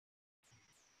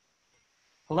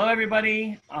Hello,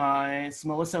 everybody. It's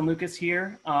Melissa and Lucas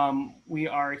here. We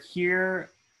are here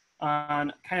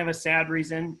on kind of a sad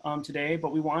reason today,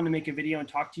 but we wanted to make a video and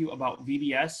talk to you about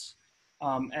VBS.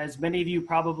 As many of you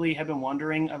probably have been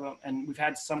wondering about, and we've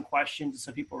had some questions,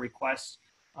 some people request,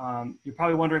 you're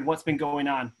probably wondering what's been going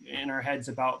on in our heads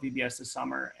about VBS this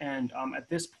summer. And at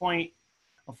this point,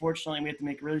 unfortunately, we have to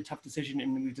make a really tough decision,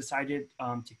 and we've decided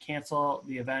to cancel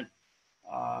the event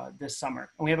this summer.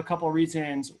 And we have a couple of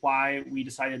reasons why we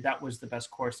decided that was the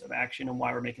best course of action and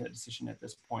why we're making that decision at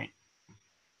this point.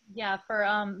 Yeah, for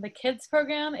the kids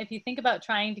program, if you think about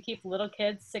trying to keep little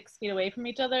kids 6 feet away from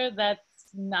each other, that's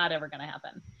not ever going to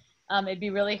happen. It'd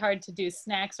be really hard to do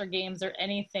snacks or games or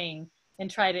anything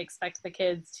and try to expect the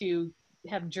kids to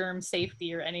have germ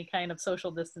safety or any kind of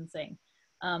social distancing.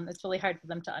 It's really hard for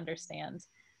them to understand.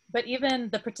 But even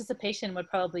the participation would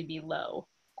probably be low.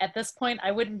 At this point,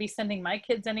 I wouldn't be sending my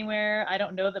kids anywhere. I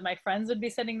don't know that my friends would be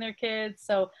sending their kids.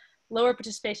 So lower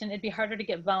participation, it'd be harder to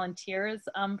get volunteers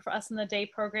for us in the day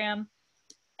program.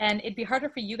 And it'd be harder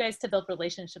for you guys to build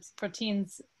relationships, for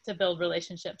teens to build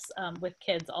relationships with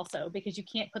kids also, because you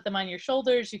can't put them on your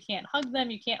shoulders, you can't hug them,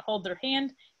 you can't hold their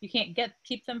hand, you can't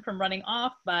keep them from running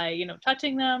off by,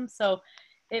 touching them. So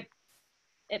it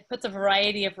puts a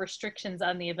variety of restrictions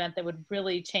on the event that would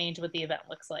really change what the event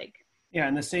looks like. Yeah,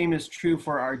 and the same is true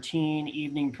for our teen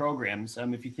evening programs.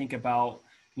 If you think about,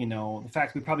 the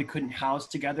fact we probably couldn't house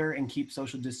together and keep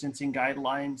social distancing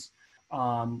guidelines,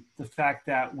 the fact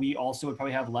that we also would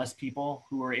probably have less people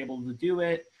who are able to do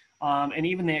it, and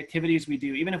even the activities we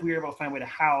do, even if we were able to find a way to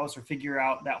house or figure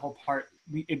out that whole part,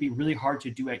 it'd be really hard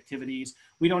to do activities.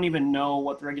 We don't even know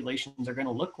what the regulations are going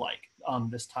to look like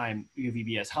this time of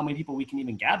VBS, how many people we can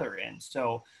even gather in.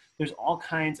 So there's all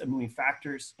kinds of moving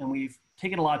factors, and we've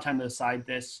taken a lot of time to decide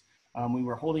this. We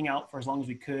were holding out for as long as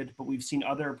we could, but we've seen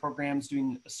other programs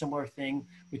doing a similar thing.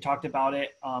 We talked about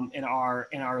it in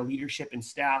our leadership and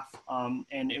staff,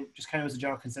 and it just kind of was a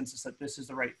general consensus that this is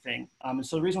the right thing. And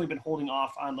so the reason we've been holding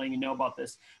off on letting you know about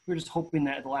this, we're just hoping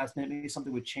that at the last minute, maybe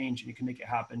something would change and you can make it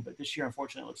happen. But this year,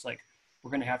 unfortunately, it looks like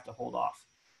we're going to have to hold off.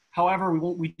 However,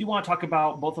 we do want to talk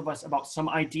about, both of us, about some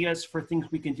ideas for things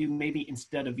we can do maybe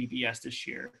instead of VBS this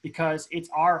year, because it's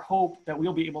our hope that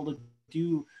we'll be able to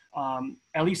do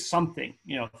at least something,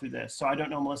 through this. So I don't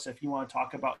know, Melissa, if you want to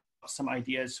talk about some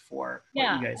ideas for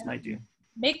what you guys might do.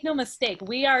 Make no mistake,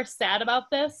 we are sad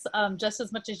about this just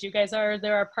as much as you guys are.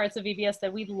 There are parts of VBS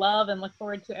that we love and look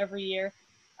forward to every year.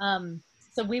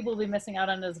 So we will be missing out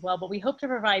on it as well, but we hope to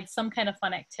provide some kind of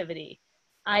fun activity.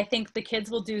 I think the kids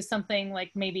will do something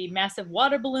like maybe massive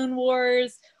water balloon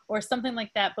wars or something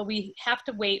like that, but we have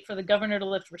to wait for the governor to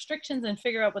lift restrictions and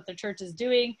figure out what the church is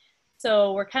doing.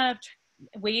 So we're kind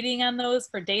of waiting on those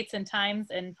for dates and times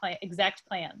and exact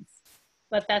plans.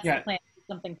 But that's the plan,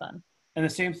 something fun. And the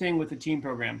same thing with the teen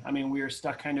program. I mean, we are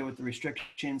stuck kind of with the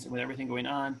restrictions and with everything going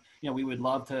on. We would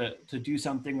love to do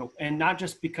something, and not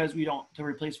just because we don't to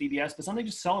replace VBS, but something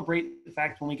to celebrate the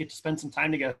fact when we get to spend some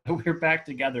time together, we're back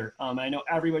together. I know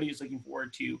everybody is looking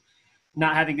forward to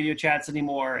not having video chats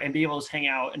anymore and be able to hang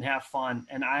out and have fun.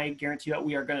 And I guarantee that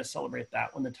we are going to celebrate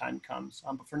that when the time comes.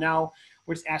 But for now,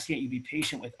 we're just asking that you be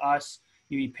patient with us.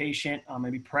 You be patient,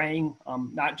 maybe praying,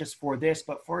 not just for this,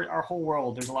 but for our whole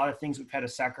world. There's a lot of things we've had to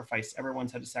sacrifice.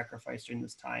 Everyone's had to sacrifice during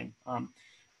this time.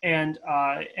 And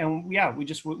we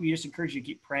just encourage you to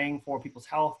keep praying for people's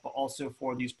health, but also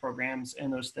for these programs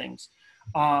and those things.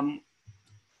 I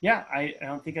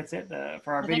don't think that's it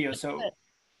for our video. So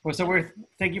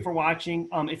thank you for watching.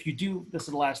 If you do, this is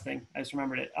the last thing, I just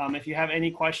remembered it. If you have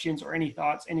any questions or any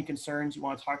thoughts, any concerns, you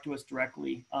want to talk to us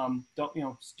directly,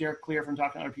 don't, steer clear from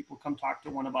talking to other people, come talk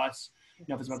to one of us.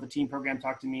 If it's about the teen program,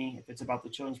 talk to me. If it's about the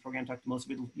children's program, talk to Melissa.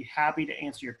 We'd be happy to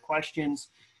answer your questions,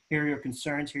 hear your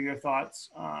concerns, hear your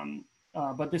thoughts.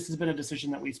 But this has been a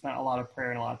decision that we spent a lot of prayer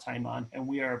and a lot of time on, and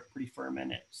we are pretty firm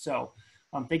in it. So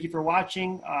thank you for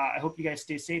watching. I hope you guys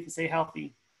stay safe and stay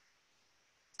healthy.